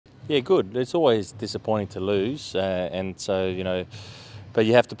Yeah, good. It's always disappointing to lose, and so but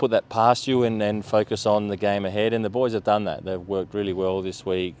you have to put that past you and focus on the game ahead. And the boys have done that. They've worked really well this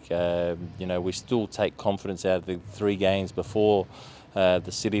week. We still take confidence out of the 3 games before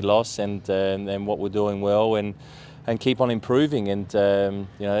the City loss, and what we're doing well, and keep on improving. And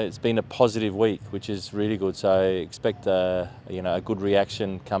it's been a positive week, which is really good. So I expect a good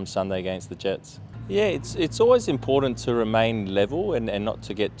reaction come Sunday against the Jets. Yeah, it's always important to remain level and not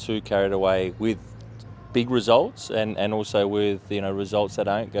to get too carried away with big results and also with results that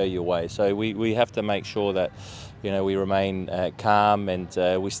don't go your way. So we have to make sure that we remain calm and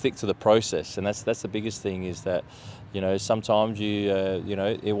we stick to the process. And that's the biggest thing, is that sometimes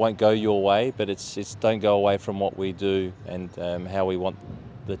it won't go your way, but it's don't go away from what we do and how we want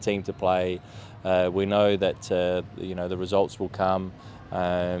the team to play. We know that the results will come.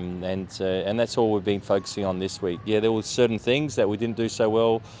 And that's all we've been focusing on this week. Yeah, there were certain things that we didn't do so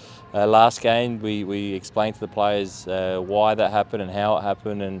well last game. We explained to the players why that happened and how it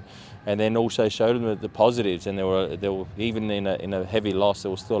happened, and then also showed them the positives. And there were even in a heavy loss,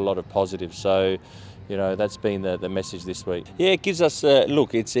 there was still a lot of positives. So that's been the message this week. Yeah, it gives us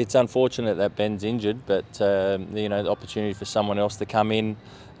look. It's unfortunate that Ben's injured, but the opportunity for someone else to come in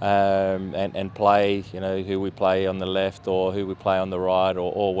and play, who we play on the left or who we play on the right,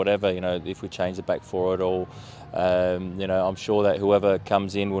 or whatever, if we change the back four at all. I'm sure that whoever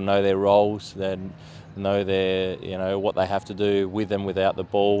comes in will know their roles, then know what they have to do with and without the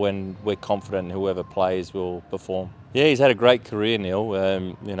ball, and we're confident whoever plays will perform. Yeah, he's had a great career, Neil.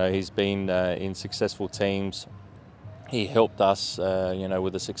 He's been in successful teams. He helped us,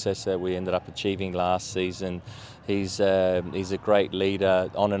 with the success that we ended up achieving last season. He's a great leader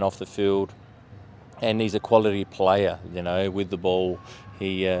on and off the field, and he's a quality player. With the ball,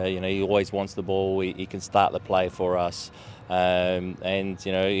 he always wants the ball. He can start the play for us, and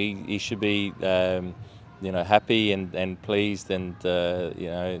he should be happy and pleased, and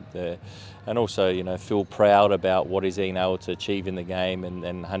and also feel proud about what he's been able to achieve in the game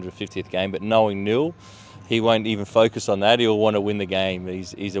and 150th game. But knowing Neil, he won't even focus on that. He'll want to win the game.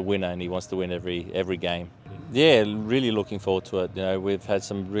 He's a winner, and he wants to win every game. Yeah, really looking forward to it. We've had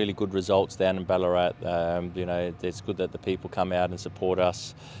some really good results down in Ballarat. It's good that the people come out and support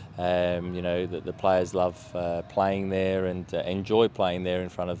us. That the players love playing there and enjoy playing there in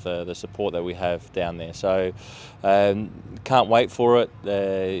front of the support that we have down there. So can't wait for it.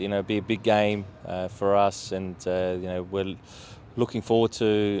 It'll be a big game for us, and we're looking forward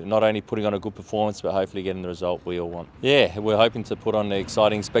to not only putting on a good performance, but hopefully getting the result we all want. Yeah, we're hoping to put on an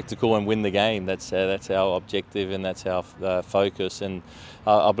exciting spectacle and win the game. That's our objective, and that's our focus. And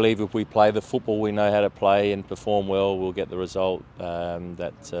I believe if we play the football we know how to play and perform well, we'll get the result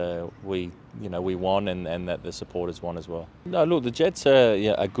that we want, and that the supporters want as well. No, look, the Jets are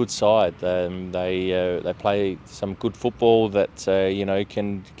a good side. They play some good football that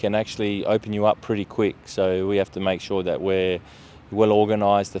can actually open you up pretty quick. So we have to make sure that we're well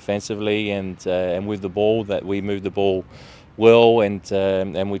organised defensively, and with the ball, that we move the ball well,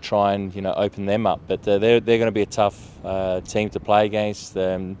 and we try and open them up. But they're going to be a tough team to play against.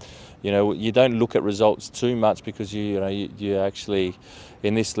 You don't look at results too much, because you actually,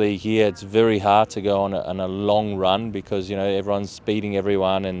 in this league here, it's very hard to go on a long run, because everyone's beating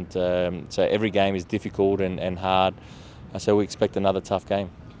everyone, and so every game is difficult and hard. So we expect another tough game.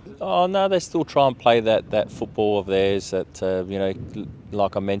 Oh no, they still try and play that football of theirs. That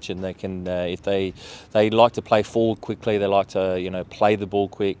like I mentioned, they can if they like to play forward quickly. They like to play the ball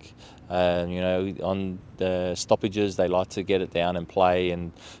quick. On the stoppages, they like to get it down and play,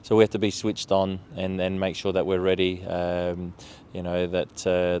 and so we have to be switched on and make sure that we're ready.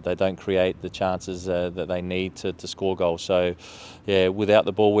 That they don't create the chances that they need to score goals. So yeah, without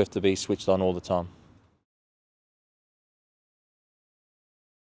the ball, we have to be switched on all the time.